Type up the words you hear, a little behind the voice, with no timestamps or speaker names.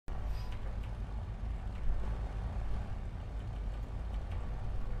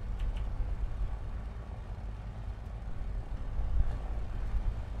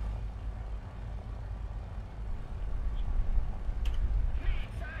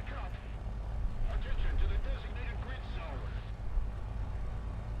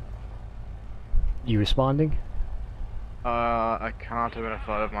You responding? I can't. I'm in a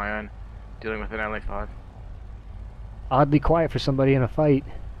fight of my own, dealing with an LA5. Oddly quiet for somebody in a fight.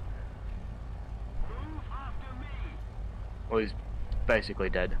 Well, he's basically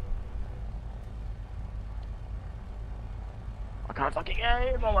dead. I can't fucking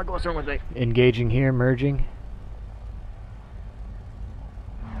aim! Oh my god, what's wrong with me? Engaging here, merging.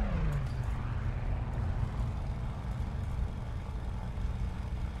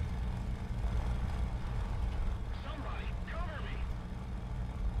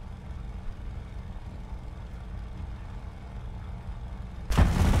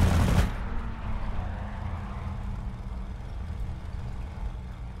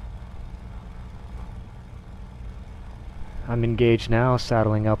 I'm engaged now,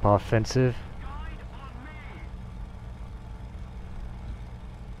 saddling up offensive.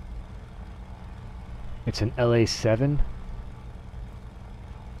 It's an La-7.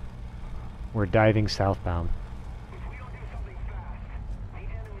 We're diving southbound.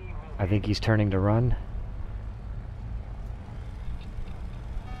 I think he's turning to run.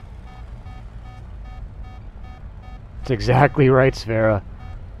 It's exactly right, Svera.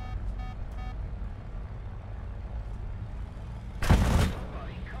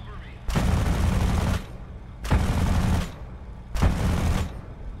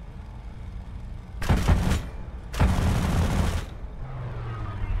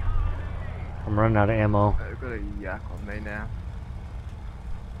 I'm running out of ammo. I've got a yak on me now.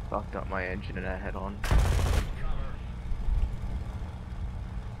 Fucked up my engine and I head on.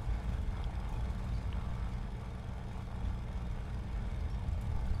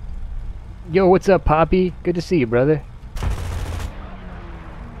 Yo, what's up, Poppy? Good to see you, brother.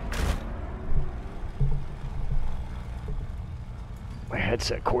 My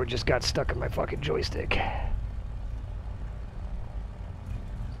headset cord just got stuck in my fucking joystick.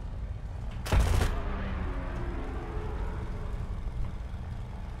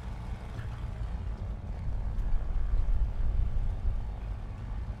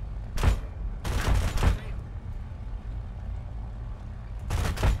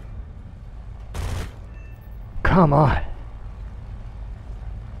 Come on.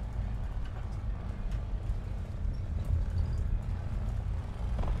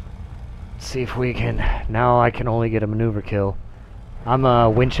 Let's see if we can... Now I can only get a maneuver kill. I'm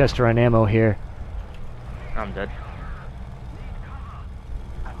Winchester on ammo here. I'm dead.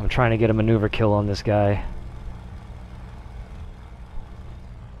 I'm trying to get a maneuver kill on this guy.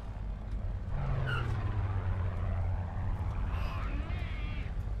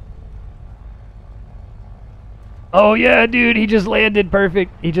 Oh yeah, dude, he just landed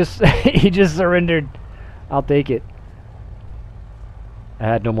perfect. He just he just surrendered. I'll take it. I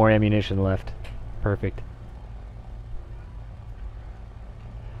had no more ammunition left. Perfect.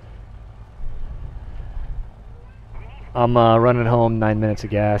 I'm running home, 9 minutes of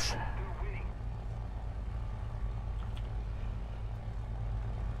gas.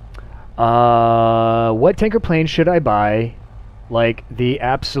 What tanker plane should I buy? Like the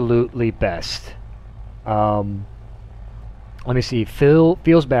absolutely best. Let me see.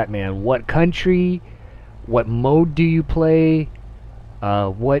 Feels Batman. What country? What mode do you play?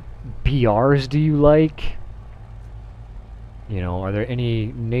 What BRs do you like? You know, are there any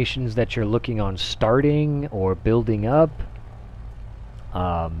nations that you're looking on starting or building up?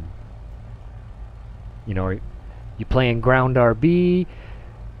 You know, are you playing ground RB?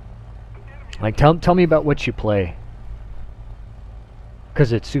 Like, tell me about what you play.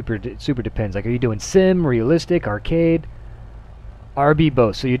 Because it super depends. Like, are you doing sim, realistic, arcade? RB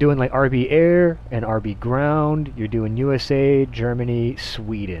both. So you're doing like RB air and RB ground. You're doing USA, Germany,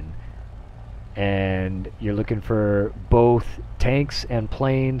 Sweden. And you're looking for both tanks and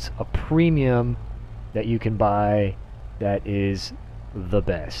planes, a premium that you can buy that is the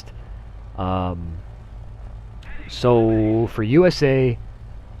best. So for USA,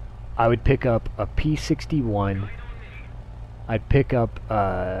 I would pick up a P-61. I'd pick up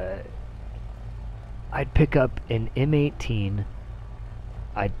an M18.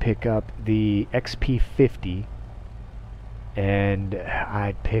 I'd pick up the XP-50, and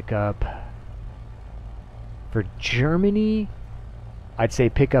I'd pick up, for Germany, I'd say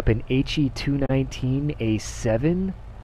pick up an HE-219A7